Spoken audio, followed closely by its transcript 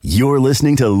You're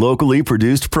listening to locally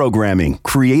produced programming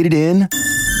created in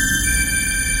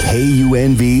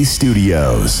KUNV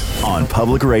Studios on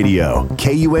Public Radio,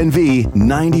 KUNV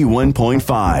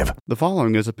 91.5. The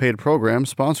following is a paid program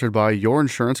sponsored by Your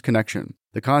Insurance Connection.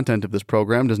 The content of this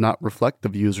program does not reflect the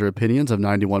views or opinions of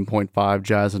 91.5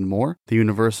 Jazz and More, the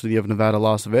University of Nevada,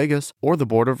 Las Vegas, or the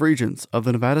Board of Regents of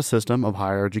the Nevada System of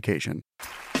Higher Education.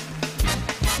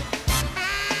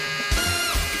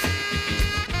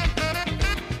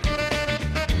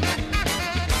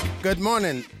 Good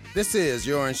morning. This is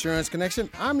Your Insurance Connection.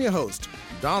 I'm your host,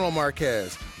 Donald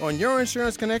Marquez. On Your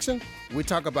Insurance Connection, we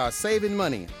talk about saving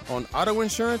money on auto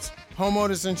insurance,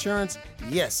 homeowners insurance,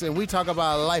 yes, and we talk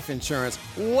about life insurance.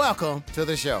 Welcome to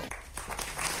the show.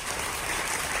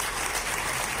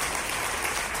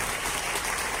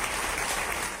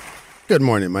 Good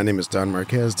morning. My name is Don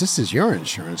Marquez. This is Your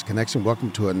Insurance Connection.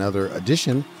 Welcome to another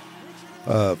edition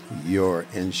of Your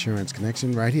Insurance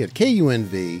Connection right here at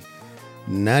KUNV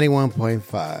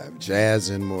 91.5 Jazz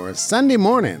and More, Sunday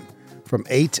morning from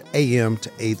 8 a.m.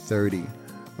 to 8:30.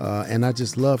 And I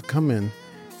just love coming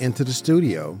into the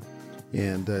studio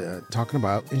and talking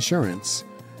about insurance.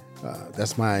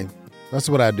 That's what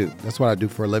I do. That's what I do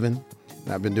for a living.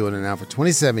 And I've been doing it now for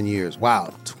 27 years.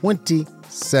 Wow,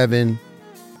 27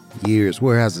 years.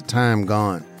 Where has the time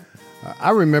gone?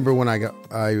 I remember when I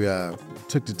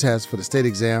took the test for the state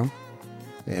exam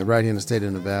and right here in the state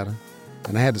of Nevada.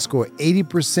 And I had to score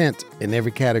 80% in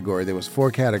every category. There was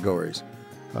 4 categories.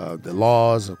 The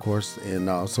laws, of course, and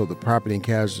also the property and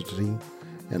casualty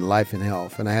and life and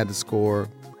health. And I had to score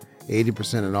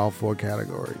 80% in all 4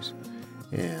 categories.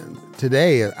 And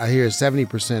today, I hear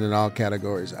 70% in all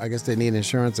categories. I guess they need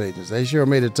insurance agents. They sure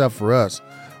made it tough for us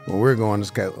when we were going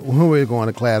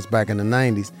to class back in the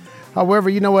 90s.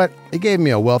 However, you know what? It gave me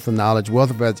a wealth of knowledge,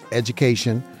 wealth of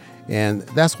education. And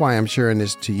that's why I'm sharing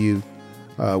this to you.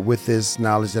 With this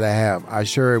knowledge that I have. I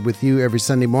share it with you every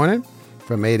Sunday morning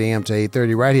from 8 a.m. to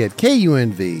 8:30 right here at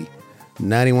KUNV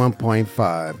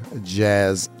 91.5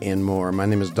 Jazz and More. My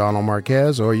name is Donald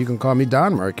Marquez, or you can call me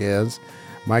Don Marquez.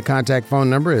 My contact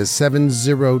phone number is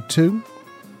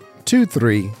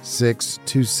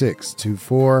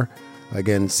 702-236-2624.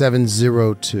 Again,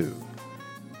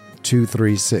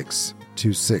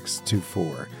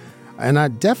 702-236-2624. And I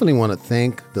definitely want to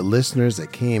thank the listeners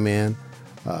that came in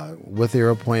with their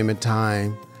appointment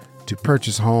time to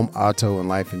purchase home, auto, and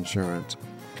life insurance.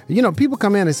 You know, people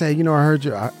come in and say, I heard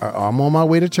you, I'm on my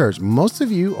way to church. Most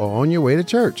of you are on your way to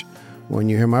church when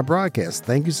you hear my broadcast.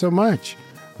 Thank you so much.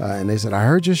 And they said, I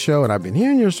heard your show, and I've been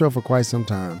hearing your show for quite some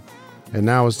time. And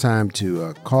now it's time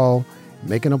to call,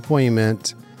 make an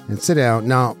appointment, and sit down.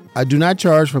 Now, I do not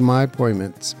charge for my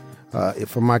appointments,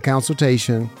 for my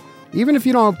consultation. Even if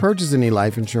you don't purchase any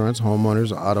life insurance,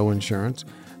 homeowners, or auto insurance,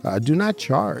 do not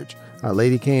charge. A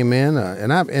lady came in,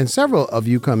 and several of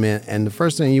you come in, and the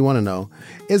first thing you want to know,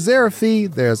 is there a fee?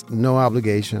 There's no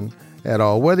obligation at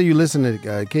all. Whether you listen to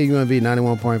KUNV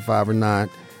 91.5 or not,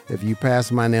 if you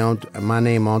pass my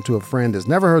name on to a friend that's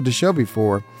never heard the show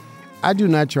before, I do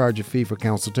not charge a fee for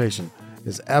consultation.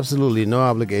 There's absolutely no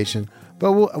obligation.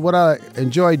 But what I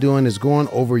enjoy doing is going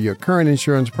over your current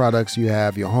insurance products you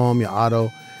have, your home, your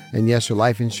auto, and yes, your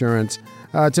life insurance,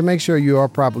 to make sure you are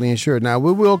properly insured. Now,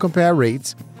 we will compare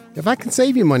rates. If I can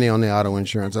save you money on the auto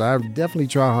insurance, and I definitely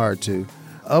try hard to,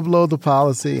 upload the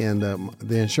policy, and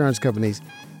the insurance companies,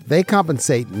 they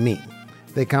compensate me.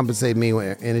 They compensate me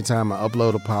anytime I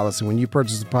upload a policy. When you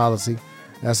purchase a policy,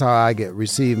 that's how I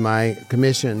receive my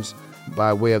commissions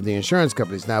by way of the insurance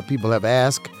companies. Now, people have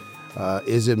asked,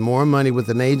 is it more money with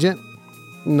an agent?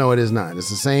 No, it is not. It's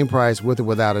the same price with or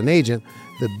without an agent.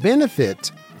 The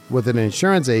benefit with an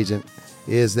insurance agent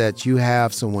is that you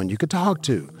have someone you could talk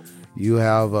to. You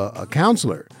have a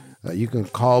counselor. You can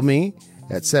call me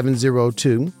at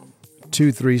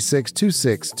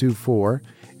 702-236-2624,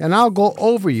 and I'll go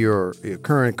over your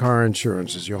current car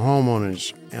insurances, your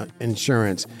homeowner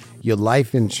insurance, your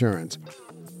life insurance.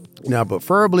 Now,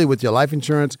 preferably with your life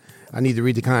insurance, I need to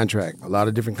read the contract. A lot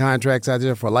of different contracts out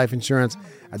there for life insurance.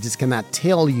 I just cannot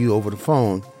tell you over the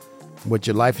phone what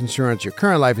your life insurance, your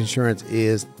current life insurance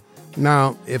is.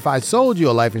 Now, if I sold you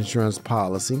a life insurance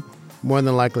policy, more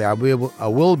than likely I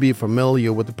will be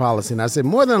familiar with the policy. And I said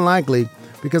more than likely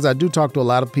because I do talk to a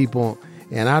lot of people,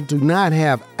 and I do not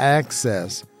have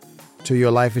access to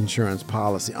your life insurance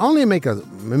policy. Only make a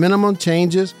minimum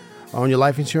changes on your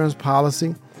life insurance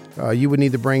policy. You would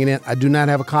need to bring it in. I do not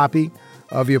have a copy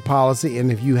of your policy.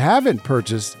 And if you haven't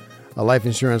purchased a life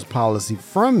insurance policy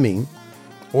from me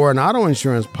or an auto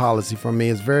insurance policy from me,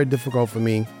 it's very difficult for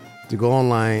me to go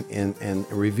online and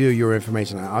review your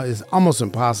information. It's almost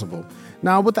impossible.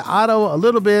 Now, with the auto, a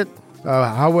little bit,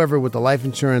 However, with the life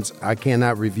insurance, I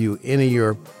cannot review any of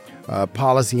your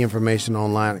policy information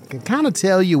online. I can kind of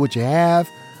tell you what you have.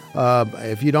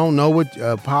 If you don't know what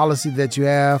policy that you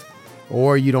have,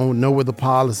 or you don't know where the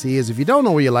policy is, if you don't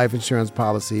know where your life insurance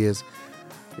policy is,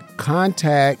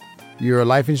 contact your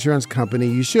life insurance company.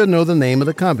 You should know the name of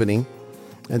the company,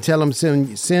 and tell them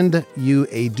send you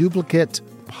a duplicate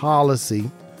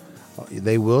policy.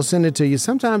 They will send it to you.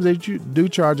 Sometimes they do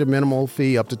charge a minimal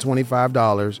fee up to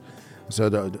 $25.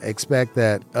 So expect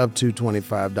that up to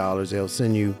 $25, they'll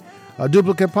send you a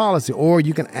duplicate policy. Or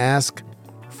you can ask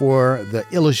for the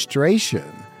illustration.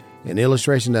 An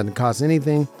illustration doesn't cost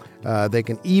anything. They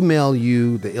can email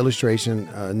you the illustration,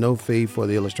 no fee for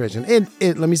the illustration.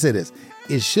 Let me say this.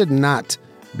 It should not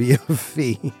be a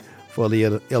fee for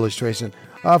the illustration.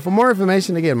 For more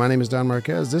information, again, my name is Don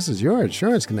Marquez. This is your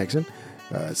Insurance Connection,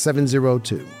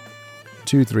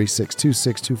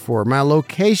 702-236-2624. My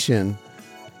location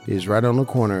is right on the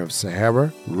corner of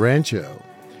Sahara Rancho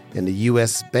in the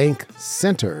U.S. Bank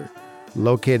Center,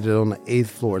 located on the 8th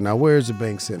floor. Now, where's the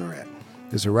Bank Center at?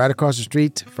 It's right across the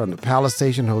street from the Palace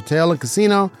Station Hotel and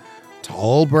Casino.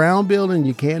 Tall brown building,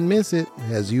 you can't miss it. It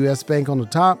has U.S. Bank on the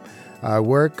top. I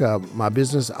work, my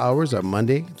business hours are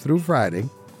Monday through Friday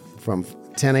from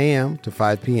 10 a.m. to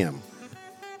 5 p.m.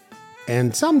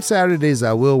 And some Saturdays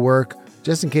I will work,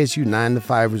 just in case you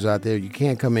 9-to-5ers out there, you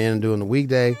can't come in during the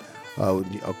weekday.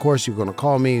 Of course, you're going to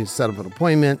call me, set up an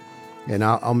appointment, and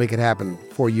I'll make it happen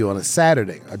for you on a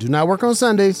Saturday. I do not work on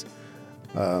Sundays,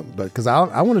 but because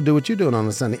I want to do what you're doing on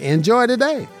a Sunday. Enjoy the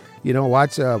day. You know,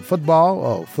 watch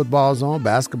football. Football's on,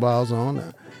 basketball's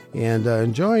on, and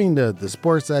enjoying the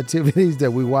sports activities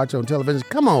that we watch on television.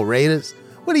 Come on, Raiders.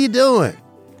 What are you doing?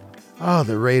 Oh,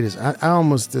 the Raiders. I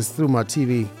almost just threw my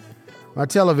television. I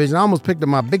almost picked up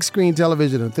my big screen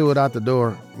television and threw it out the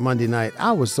door Monday night.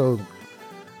 I was so...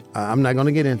 I'm not going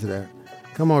to get into that.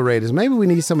 Come on, Raiders. Maybe we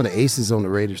need some of the aces on the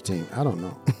Raiders team. I don't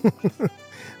know.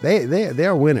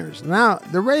 They're winners. Now,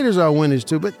 the Raiders are winners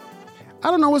too, but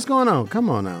I don't know what's going on. Come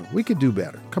on now. We could do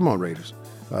better. Come on, Raiders.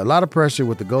 A lot of pressure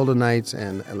with the Golden Knights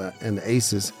and the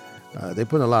Aces. They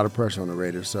put a lot of pressure on the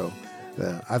Raiders, so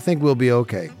I think we'll be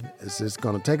okay. It's just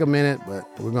going to take a minute, but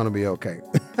we're going to be okay.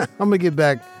 I'm going to get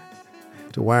back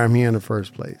to why I'm here in the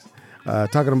first place,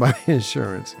 talking about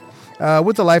insurance.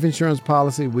 With the life insurance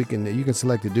policy, you can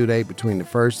select the due date between the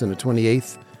 1st and the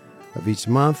 28th of each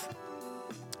month.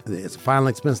 It's a final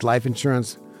expense life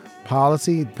insurance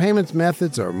policy. Payments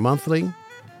methods are monthly,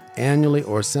 annually,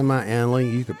 or semi-annually.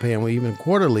 You could pay them even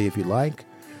quarterly if you like.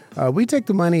 We take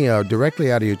the money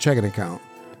directly out of your checking account.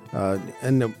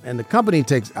 And the company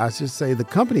takes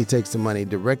the money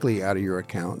directly out of your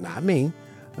account, not me.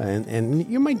 And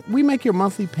we make your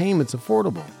monthly payments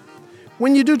affordable.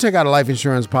 When you do take out a life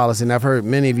insurance policy, and I've heard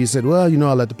many of you said, well,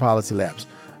 I'll let the policy lapse.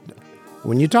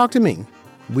 When you talk to me,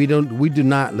 we do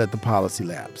not let the policy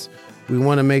lapse. We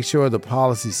want to make sure the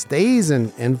policy stays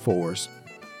in force.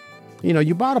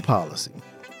 You bought a policy.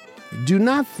 Do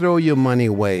not throw your money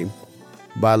away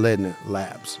by letting it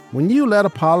lapse. When you let a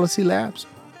policy lapse,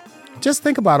 just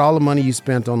think about all the money you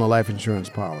spent on the life insurance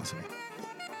policy.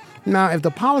 Now, if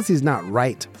the policy is not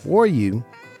right for you,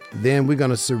 then we're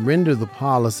going to surrender the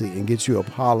policy and get you a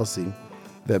policy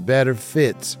that better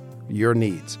fits your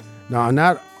needs. Now,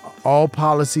 not all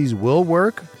policies will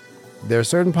work. There are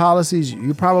certain policies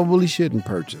you probably shouldn't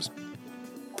purchase.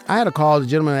 I had a call, the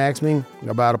gentleman asked me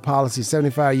about a policy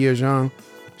 75 years young.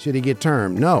 Should he get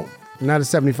term? No, not at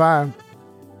 75.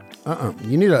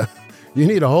 You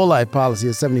need a whole life policy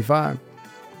at 75.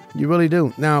 You really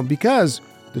do. Now, because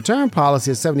the term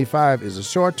policy at 75 is a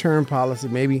short-term policy,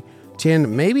 maybe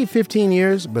 10, maybe 15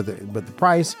 years, but the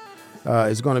price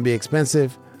is going to be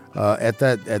expensive at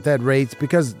that rate,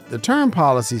 because the term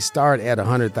policies start at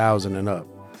 $100,000 and up.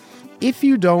 If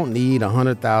you don't need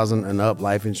 $100,000 and up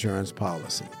life insurance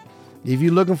policy, if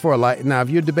you're looking for now, if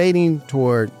you're debating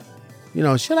toward,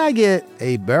 should I get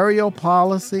a burial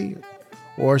policy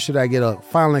or should I get a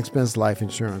final expense life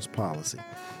insurance policy?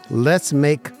 Let's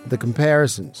make the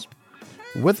comparisons.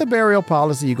 With a burial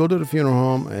policy, you go to the funeral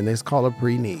home and it's called a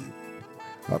pre-need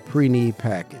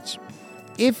package.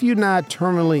 If you're not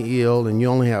terminally ill and you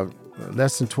only have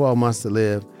less than 12 months to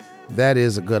live, that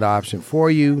is a good option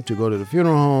for you to go to the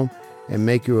funeral home and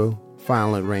make your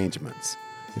final arrangements.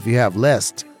 If you have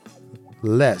less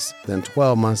than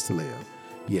 12 months to live,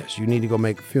 yes, you need to go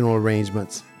make funeral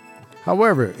arrangements.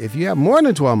 However, if you have more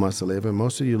than 12 months to live, and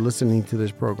most of you listening to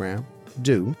this program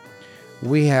do,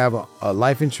 we have a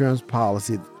life insurance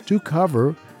policy to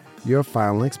cover your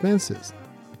final expenses.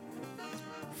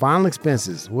 Final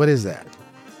expenses, what is that?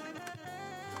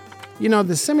 You know,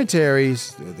 the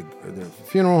cemeteries, the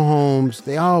funeral homes,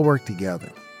 they all work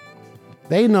together.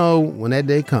 They know when that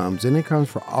day comes, and it comes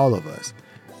for all of us,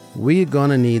 we're going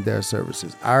to need their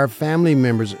services. Our family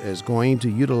members is going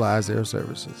to utilize their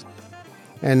services.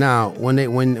 And now, when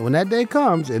that day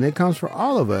comes, and it comes for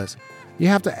all of us, you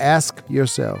have to ask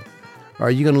yourself,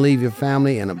 are you going to leave your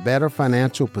family in a better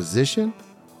financial position?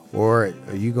 Or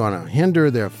are you going to hinder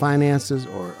their finances,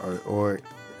 or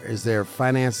is their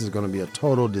finances going to be a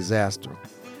total disaster?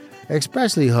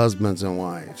 Especially husbands and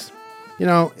wives. You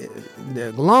know,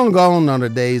 long gone are the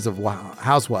days of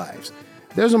housewives.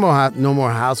 There's no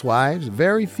more housewives,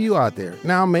 very few out there.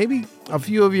 Now, maybe a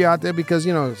few of you out there because,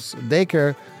 you know,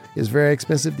 daycare is very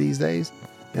expensive these days,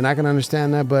 and I can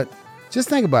understand that. But just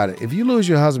think about it. If you lose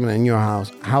your husband and your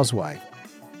housewife,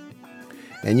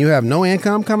 and you have no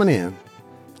income coming in,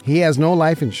 he has no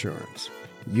life insurance,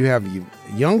 you have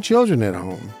young children at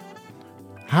home,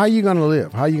 how are you going to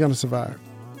live? How are you going to survive?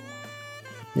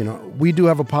 You know, we do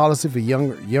have a policy for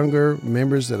younger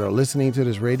members that are listening to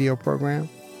this radio program.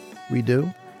 We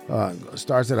do.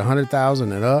 Starts at $100,000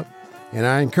 and up. And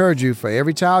I encourage you, for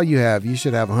every child you have, you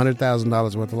should have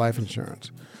 $100,000 worth of life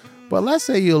insurance. But let's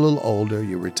say you're a little older,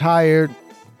 you're retired,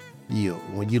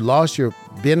 when you lost your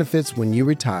benefits when you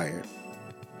retired.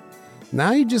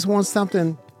 Now you just want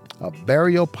something, a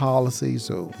burial policy,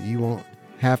 so you won't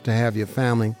have to have your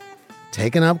family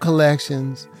taking up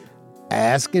collections,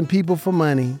 asking people for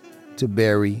money to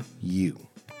bury you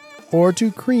or to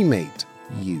cremate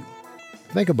you.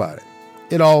 Think about it.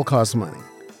 It all costs money.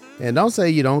 And don't say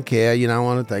you don't care, you don't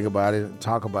want to think about it,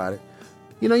 talk about it.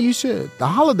 You know, you should. The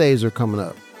holidays are coming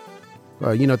up.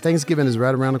 You know, Thanksgiving is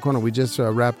right around the corner. We just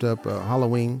wrapped up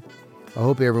Halloween. I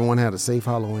hope everyone had a safe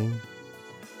Halloween.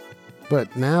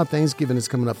 But now Thanksgiving is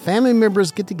coming up. Family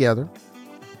members get together.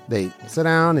 They sit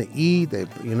down and eat,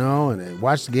 and they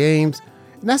watch the games.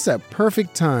 And that's a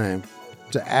perfect time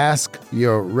to ask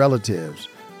your relatives,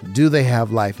 do they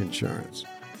have life insurance?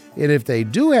 And if they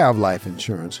do have life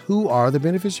insurance, who are the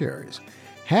beneficiaries?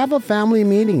 Have a family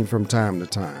meeting from time to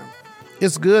time.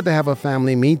 It's good to have a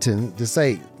family meeting to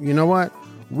say, you know what?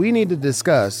 We need to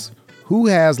discuss who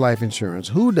has life insurance,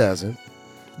 who doesn't,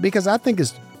 because I think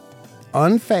it's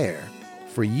unfair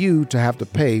for you to have to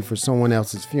pay for someone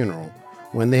else's funeral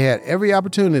when they had every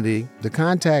opportunity to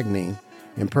contact me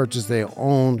and purchase their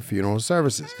own funeral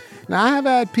services. Now, I have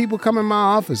had people come in my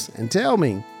office and tell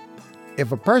me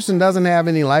if a person doesn't have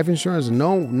any life insurance,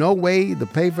 no way to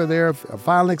pay for their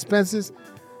final expenses,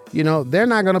 they're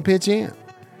not going to pitch in.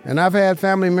 And I've had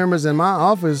family members in my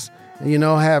office,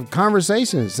 have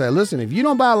conversations, say, listen, if you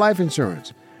don't buy life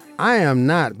insurance, I am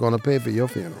not going to pay for your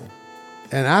funeral.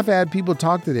 And I've had people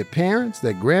talk to their parents,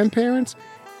 their grandparents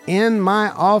in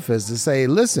my office to say,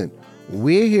 listen,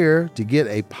 we're here to get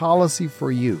a policy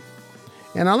for you.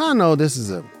 And I know this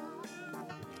is an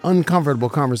uncomfortable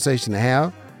conversation to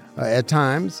have at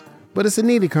times, but it's a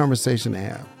needed conversation to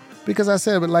have. Because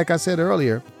like I said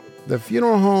earlier, the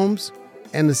funeral homes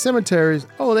and the cemeteries,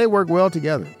 they work well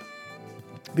together.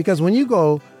 Because when you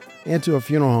go into a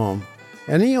funeral home,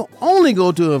 and you only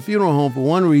go to a funeral home for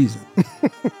one reason,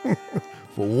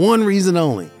 for one reason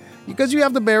only, because you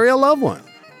have to bury a loved one.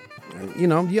 You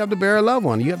have to bury a loved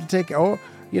one. You have to take,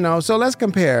 so let's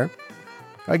compare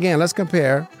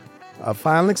a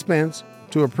final expense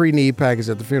to a pre-need package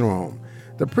at the funeral home.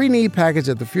 The pre-need package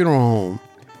at the funeral home,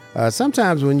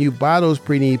 sometimes when you buy those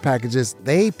pre-need packages,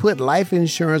 they put life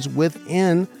insurance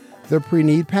within the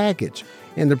pre-need package.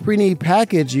 In the pre-need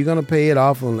package, you're going to pay it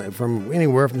off from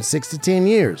anywhere from 6 to 10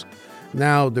 years.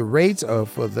 Now, the rates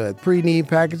for the pre-need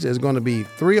package is going to be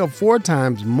 3 or 4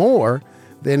 times more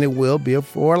than it will be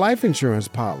for a life insurance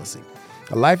policy.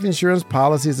 A life insurance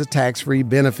policy is a tax-free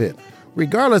benefit,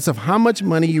 regardless of how much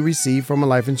money you receive from a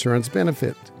life insurance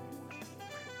benefit.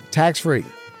 Tax-free.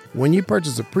 When you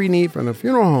purchase a pre-need from a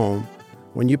funeral home,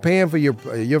 when you're paying for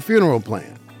your funeral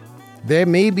plan, there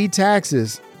may be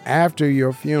taxes after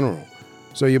your funeral.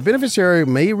 So your beneficiary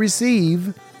may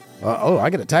receive, I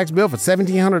get a tax bill for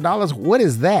 $1,700. What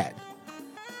is that?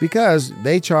 Because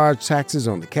they charge taxes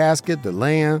on the casket, the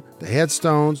land, the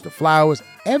headstones, the flowers,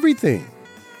 everything.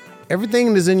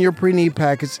 Everything that's in your pre-need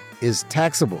package is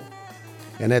taxable.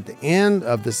 And at the end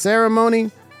of the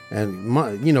ceremony,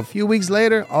 and a few weeks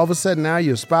later, all of a sudden now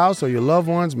your spouse or your loved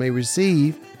ones may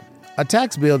receive a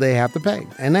tax bill they have to pay,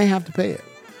 and they have to pay it.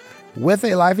 With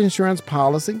a life insurance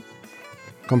policy,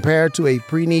 compared to a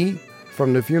pre-need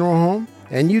from the funeral home,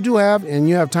 and you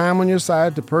have time on your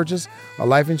side to purchase a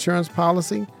life insurance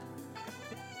policy,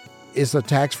 it's a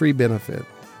tax-free benefit.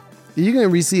 You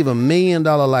can receive $1 million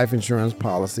life insurance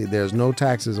policy. There's no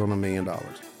taxes on $1 million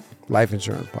life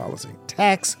insurance policy.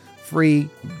 Tax tax-free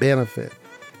benefit.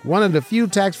 One of the few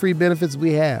tax-free benefits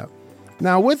we have.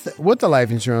 Now, with the life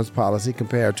insurance policy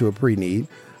compared to a pre-need,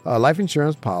 a life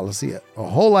insurance policy, a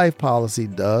whole life policy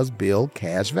does build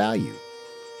cash value.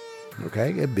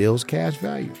 Okay, it builds cash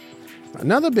value.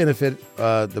 Another benefit,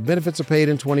 the benefits are paid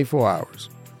in 24 hours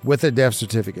with a death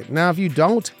certificate. Now, if you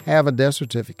don't have a death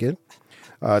certificate,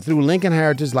 through Lincoln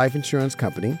Heritage Life Insurance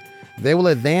Company, they will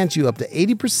advance you up to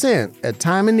 80% at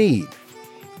time of need.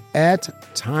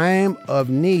 At time of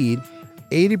need,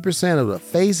 80% of the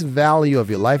face value of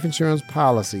your life insurance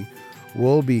policy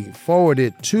will be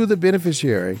forwarded to the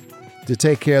beneficiary to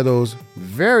take care of those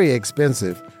very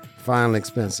expensive final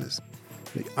expenses.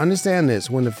 Understand this,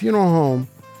 when you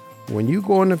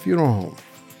go in the funeral home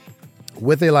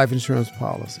with a life insurance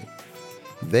policy,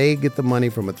 they get the money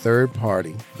from a third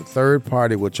party. The third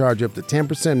party will charge you up to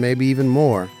 10%, maybe even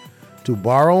more, to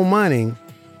borrow money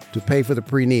to pay for the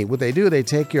pre-need. What they do, they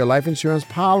take your life insurance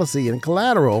policy and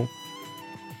collateral.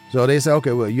 So they say,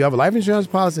 okay, well, you have a life insurance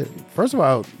policy. First of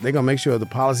all, they're going to make sure the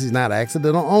policy is not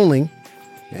accidental only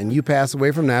and you pass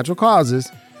away from natural causes.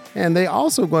 And they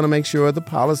also going to make sure the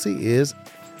policy is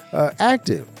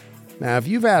active. Now, if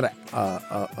you've had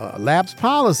a lapsed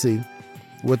policy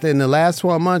within the last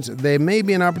 12 months, there may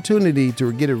be an opportunity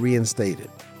to get it reinstated.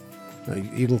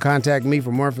 You can contact me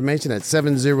for more information at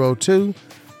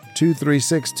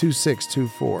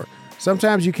 702-236-2624.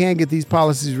 Sometimes you can get these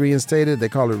policies reinstated. They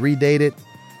call it redated.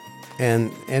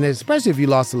 And especially if you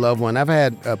lost a loved one. I've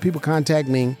had people contact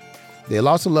me. They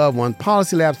lost a loved one.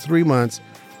 Policy lapsed 3 months.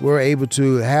 We're able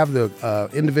to have the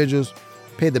individuals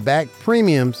pay the back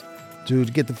premiums to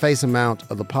get the face amount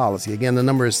of the policy. Again, the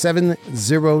number is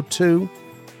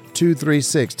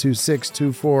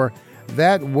 702-236-2624.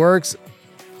 That works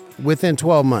within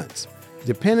 12 months.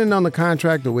 Depending on the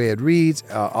contract, the way it reads,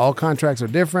 all contracts are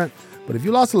different. But if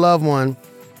you lost a loved one,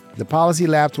 the policy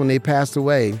lapsed when they passed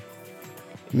away,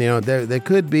 there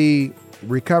could be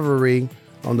recovery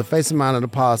on the face amount of the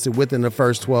policy within the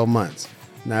first 12 months.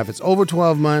 Now, if it's over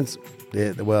 12 months,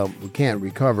 we can't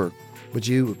recover. But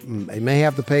you may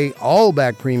have to pay all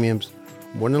back premiums.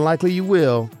 More than likely you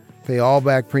will pay all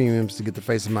back premiums to get the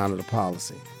face amount of the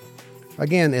policy.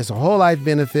 Again, it's a whole life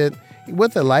benefit.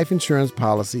 With a life insurance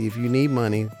policy, if you need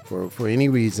money for any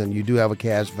reason, you do have a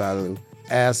cash value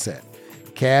asset.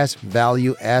 Cash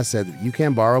value asset that you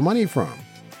can borrow money from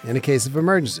in the case of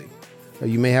emergency.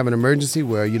 You may have an emergency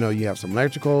where, you have some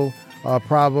electrical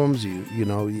problems.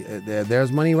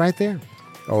 There's money right there.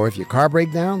 Or if your car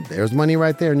breaks down, there's money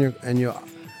right there in your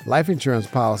life insurance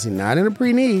policy, not in a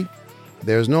pre-need.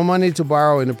 There's no money to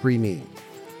borrow in a pre-need.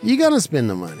 You're going to spend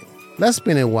the money. Let's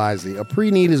spend it wisely. A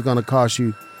pre-need is going to cost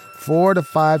you 4 to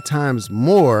 5 times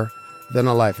more than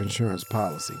a life insurance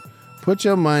policy. Put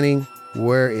your money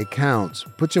where it counts.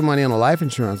 Put your money on a life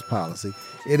insurance policy.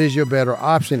 It is your better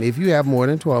option if you have more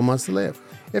than 12 months to live.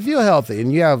 If you're healthy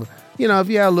and you have, if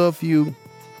you have a few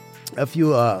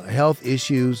health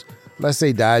issues, let's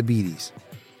say diabetes,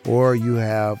 or you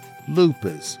have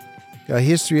lupus, a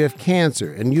history of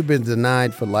cancer, and you've been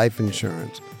denied for life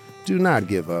insurance, do not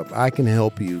give up. I can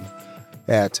help you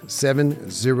at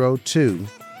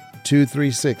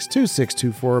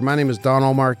 702-236-2624. My name is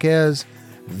Donald Marquez.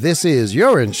 This is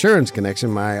your Insurance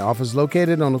Connection. My office is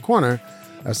located on the corner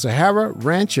of Sahara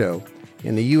Rancho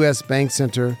in the U.S. Bank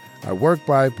Center. I work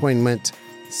by appointment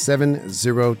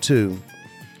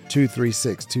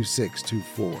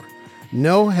 702-236-2624.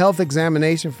 No health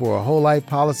examination for a whole life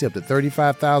policy up to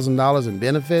 $35,000 in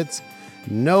benefits.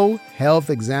 No health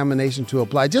examination to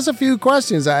apply. Just a few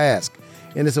questions I ask.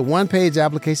 And it's a one-page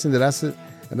application that I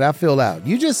fill out.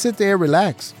 You just sit there,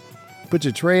 relax, put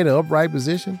your tray in an upright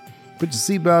position, put your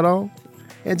seatbelt on,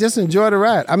 and just enjoy the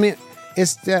ride. I mean,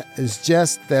 it's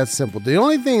just that simple. The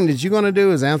only thing that you're going to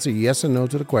do is answer yes or no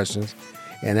to the questions.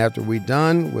 And after we're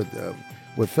done with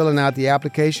filling out the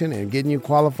application and getting you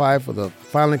qualified for the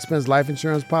final expense life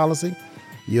insurance policy,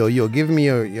 you'll give me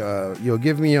your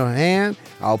hand.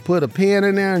 I'll put a pen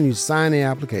in there and you sign the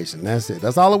application. That's it.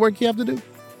 That's all the work you have to do.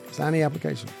 Sign the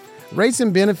application. Rates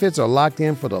and benefits are locked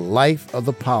in for the life of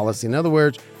the policy. In other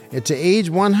words, to age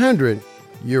 100,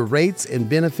 your rates and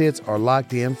benefits are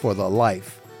locked in for the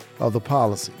life of the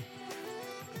policy.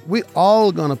 We're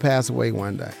all going to pass away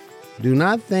one day. Do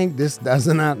not think this does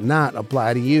not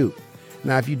apply to you.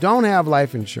 Now, if you don't have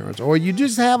life insurance or you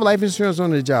just have life insurance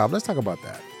on the job, let's talk about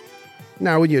that.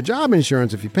 Now, with your job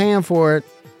insurance, if you're paying for it,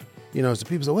 so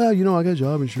people say, well, I got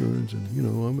job insurance and,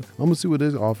 I'm going to see what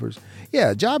this offers.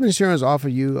 Yeah, job insurance offer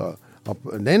you,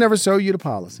 they never show you the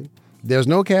policy. There's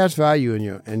no cash value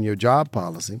in your job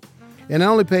policy. And it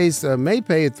only may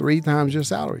pay 3 times your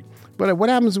salary. But what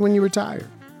happens when you retire?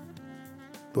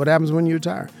 What happens when you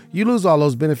retire? you lose all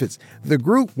those benefits. The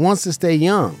group wants to stay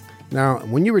young. Now,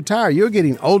 when you retire, you're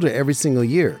getting older every single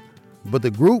year, but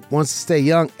the group wants to stay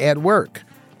young at work.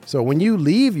 So when you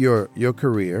leave your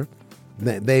career,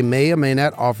 they may or may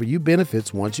not offer you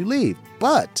benefits once you leave.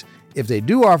 But if they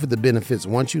do offer the benefits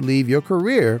once you leave your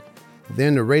career,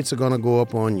 then the rates are going to go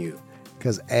up on you.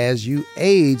 Because as you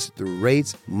age, the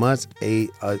rates must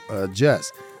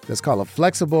adjust. That's called a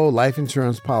flexible life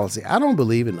insurance policy. I don't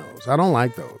believe in those. I don't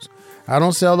like those. I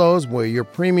don't sell those where your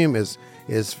premium is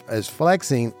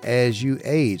flexing as you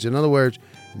age. In other words,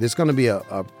 there's going to be a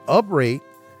up rate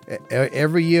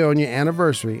every year on your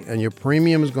anniversary, and your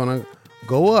premium is going to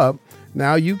go up.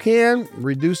 Now, you can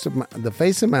reduce the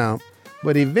face amount,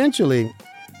 but eventually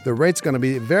the rate's going to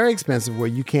be very expensive where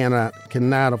you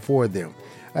cannot afford them.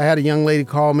 I had a young lady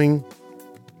call me,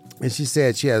 and she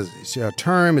said her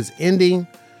term is ending,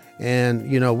 and,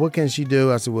 what can she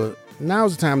do? I said, well,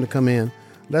 now's the time to come in.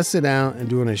 Let's sit down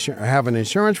and have an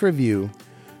insurance review.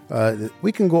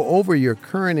 We can go over your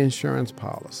current insurance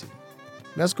policy.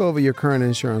 Let's go over your current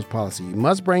insurance policy. You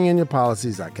must bring in your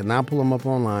policies. I cannot pull them up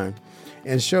online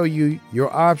and show you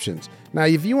your options. Now,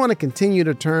 if you want to continue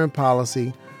the term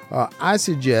policy, I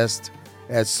suggest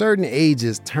at certain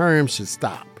ages, terms should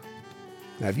stop.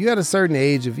 Now, if you're at a certain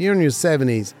age, if you're in your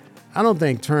 70s, I don't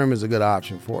think term is a good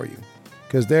option for you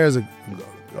because there's a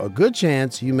good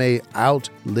chance you may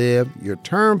outlive your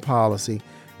term policy.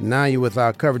 Now you're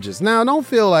without coverages. Now, don't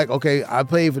feel like, okay, I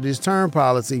paid for this term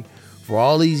policy for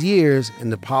all these years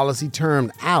and the policy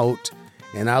termed out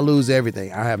and I lose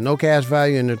everything. I have no cash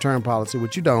value in the term policy,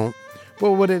 which you don't.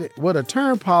 But what a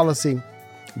term policy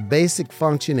basic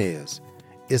function is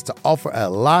to offer a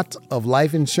lot of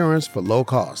life insurance for low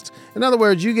cost. In other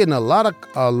words, you're getting a lot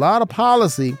of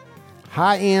policy,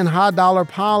 high-end, high-dollar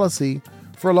policy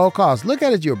for low cost. Look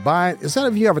at it, you're buying, instead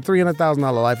of you have a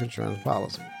 $300,000 life insurance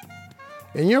policy,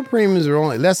 and your premiums are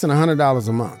only less than $100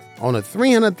 a month on a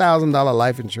 $300,000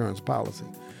 life insurance policy.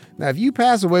 Now, if you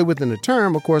pass away within the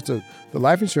term, of course, the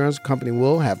life insurance company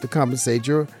will have to compensate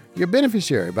your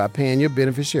beneficiary by paying your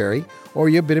beneficiary or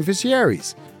your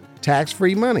beneficiaries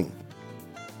tax-free money.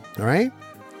 All right?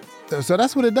 So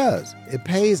that's what it does. It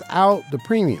pays out the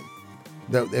premium.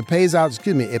 It pays out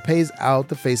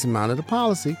the face amount of the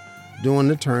policy during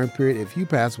the term period if you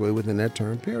pass away within that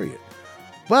term period.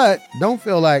 But don't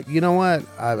feel like, you know what,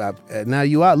 now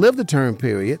you outlive the term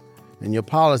period and your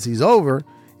policy's over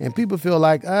and people feel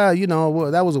like,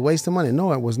 that was a waste of money.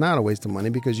 No, it was not a waste of money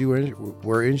because you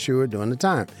were insured during the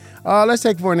time. Let's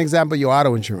take, for an example, your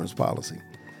auto insurance policy.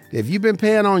 If you've been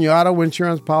paying on your auto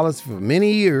insurance policy for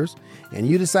many years and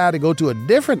you decide to go to a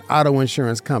different auto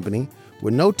insurance company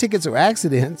with no tickets or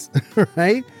accidents,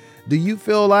 right? Do you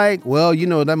feel like,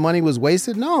 that money was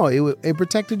wasted? No, it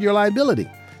protected your liability.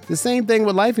 The same thing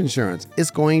with life insurance.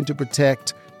 It's going to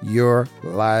protect your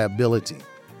liability.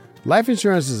 Life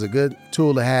insurance is a good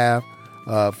tool to have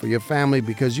for your family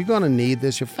because you're going to need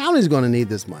this. Your family's going to need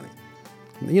this money.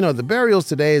 The burials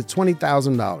today is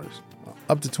 $20,000,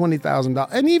 up to $20,000,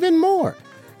 and even more.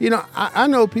 I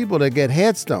know people that get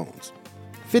headstones,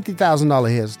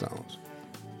 $50,000 headstones,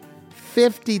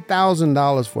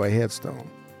 $50,000 for a headstone.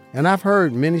 And I've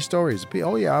heard many stories.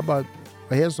 I bought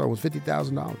a headstone was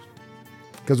 $50,000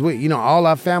 because all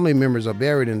our family members are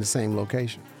buried in the same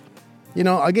location.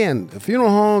 Again, the funeral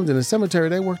homes and the cemetery,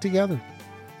 they work together.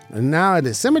 And now at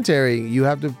the cemetery, you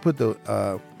have to put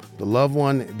the loved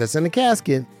one that's in the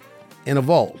casket in a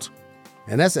vault.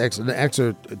 And that's the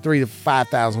extra $3,000 to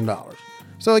 $5,000.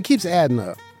 So it keeps adding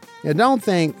up. And don't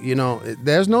think,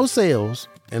 there's no sales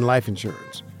in life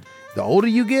insurance. The older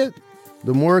you get,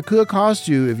 the more it could cost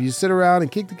you if you sit around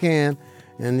and kick the can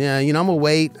and, I'm going to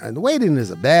wait. Waiting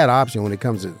is a bad option when it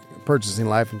comes to purchasing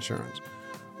life insurance.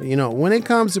 When it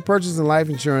comes to purchasing life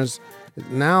insurance,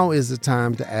 now is the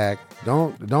time to act.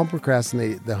 Don't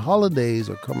procrastinate. The holidays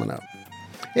are coming up.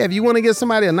 Yeah, if you want to get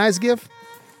somebody a nice gift,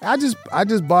 I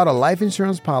just bought a life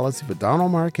insurance policy for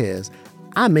Donald Marquez.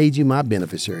 I made you my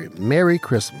beneficiary. Merry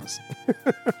Christmas.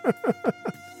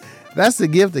 That's the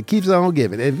gift that keeps on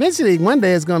giving. Eventually, one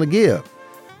day it's going to give.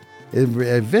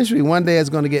 Eventually, one day it's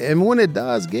going to give. And when it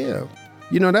does give,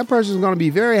 that person's going to be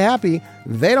very happy.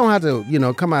 They don't have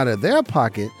to, come out of their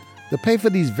pocket to pay for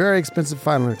these very expensive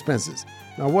final expenses.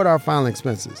 Now, what are final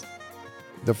expenses?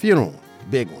 The funeral,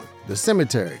 big one. The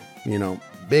cemetery,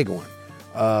 big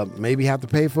one. Maybe have to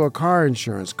pay for a car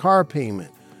insurance, car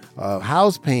payment,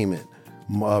 house payment,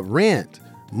 rent,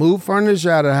 move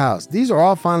furniture out of the house. These are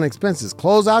all final expenses.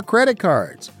 Close out credit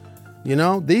cards.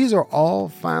 These are all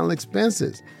final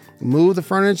expenses. Move the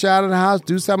furniture out of the house,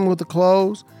 do something with the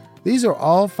clothes. These are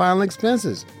all final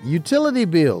expenses. Utility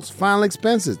bills, final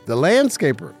expenses. The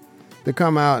landscaper, to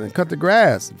come out and cut the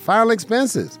grass, file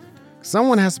expenses.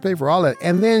 Someone has to pay for all that.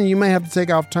 And then you may have to take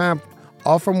time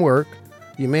off from work.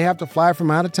 You may have to fly from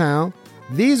out of town.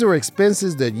 These are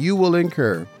expenses that you will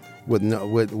incur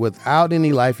without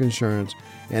any life insurance,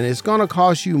 and it's going to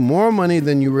cost you more money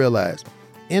than you realize.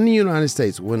 In the United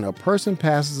States, when a person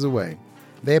passes away,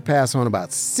 they pass on about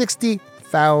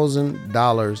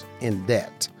 $60,000 in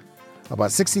debt.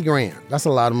 About 60 grand. That's a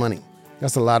lot of money.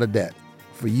 That's a lot of debt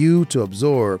for you to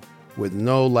absorb with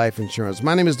no life insurance.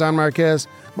 My name is Don Marquez.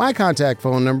 My contact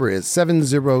phone number is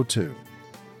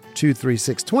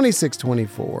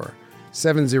 702-236-2624.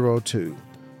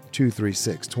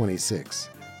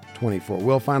 702-236-2624.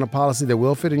 We'll find a policy that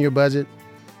will fit in your budget,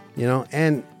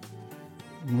 and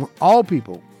all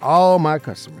people, all my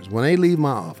customers, when they leave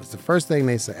my office, the first thing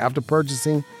they say after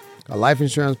purchasing a life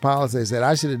insurance policy, they said,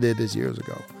 I should have did this years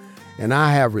ago. And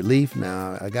I have relief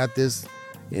now. I got this,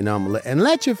 and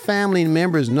let your family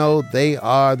members know they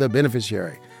are the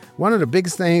beneficiary. One of the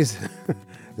biggest things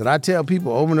that I tell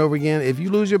people over and over again, if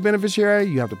you lose your beneficiary,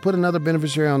 you have to put another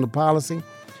beneficiary on the policy.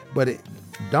 But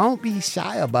don't be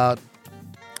shy about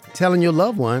telling your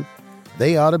loved one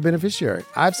they are the beneficiary.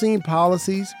 I've seen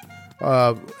policies,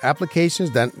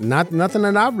 applications that nothing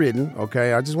that I've written.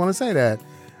 Okay, I just want to say that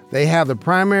they have the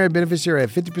primary beneficiary at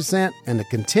 50% and the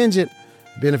contingent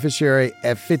beneficiary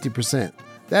at 50%.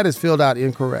 That is filled out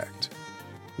incorrect.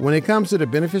 When it comes to the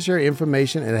beneficiary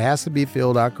information, it has to be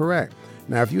filled out correct.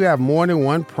 Now, if you have more than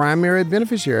one primary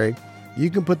beneficiary, you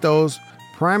can put those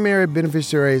primary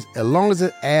beneficiaries as long as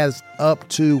it adds up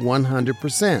to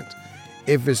 100%.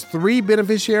 If it's 3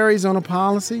 beneficiaries on a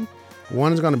policy,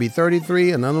 one is going to be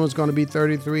 33, another one's going to be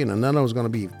 33, and another one's going to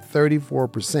be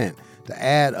 34% to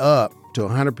add up to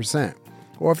 100%.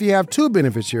 Or if you have 2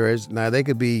 beneficiaries, now they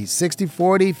could be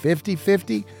 60-40,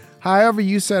 50-50, however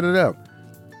you set it up.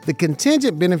 The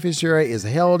contingent beneficiary is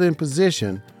held in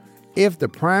position if the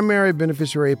primary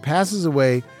beneficiary passes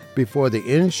away before the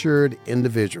insured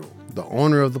individual, the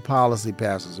owner of the policy,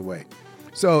 passes away.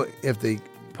 So if the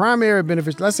primary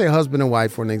beneficiary, let's say husband and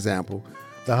wife for an example,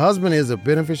 the husband is a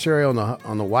beneficiary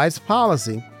on the wife's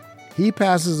policy, he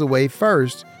passes away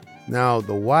first. Now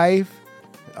the wife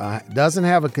doesn't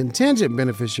have a contingent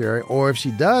beneficiary, or if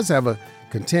she does have a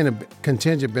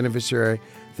contingent beneficiary,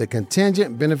 the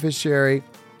contingent beneficiary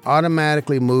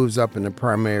automatically moves up in the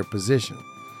primary position.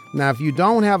 Now, if you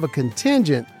don't have a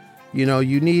contingent,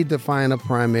 you need to find a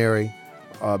primary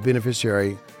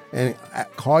beneficiary and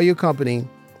call your company,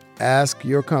 ask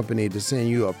your company to send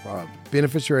you a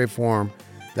beneficiary form.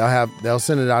 They'll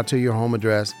send it out to your home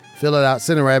address, fill it out,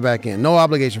 send it right back in. No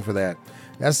obligation for that.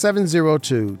 That's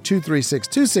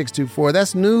 702-236-2624.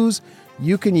 That's news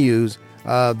you can use.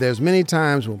 There's many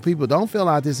times when people don't fill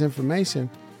out this information,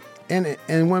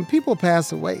 and when people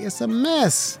pass away, it's a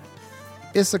mess.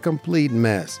 It's a complete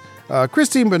mess.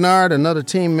 Christine Bernard, another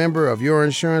team member of Your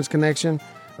Insurance Connection,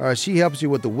 she helps you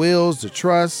with the wills, the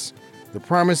trusts, the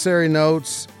promissory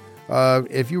notes.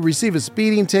 If you receive a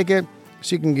speeding ticket,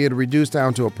 she can get it reduced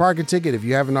down to a parking ticket if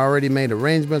you haven't already made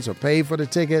arrangements or paid for the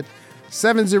ticket.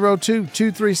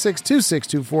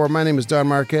 702-236-2624. My name is Don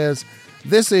Marquez.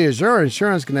 This is Your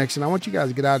Insurance Connection. I want you guys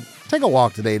to get out, take a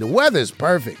walk today. The weather's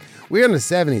perfect. We're in the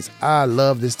 70s. I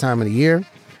love this time of the year.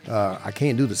 I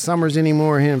can't do the summers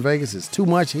anymore here in Vegas. It's too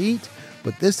much heat.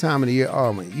 But this time of the year,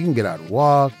 oh man, you can get out and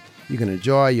walk. You can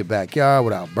enjoy your backyard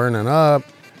without burning up.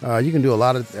 You can do a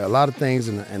lot of things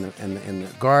in the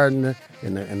garden,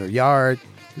 in the yard.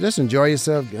 Just enjoy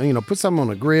yourself. Put something on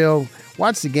the grill,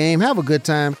 watch the game, have a good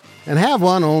time, and have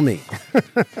one on me.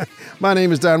 My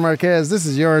name is Don Marquez. This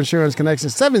is Your Insurance Connection.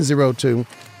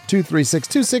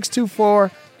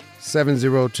 702-236-2624.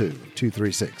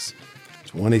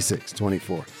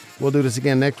 702-236-2624. We'll do this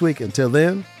again next week. Until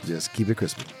then, just keep it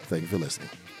crispy. Thank you for listening.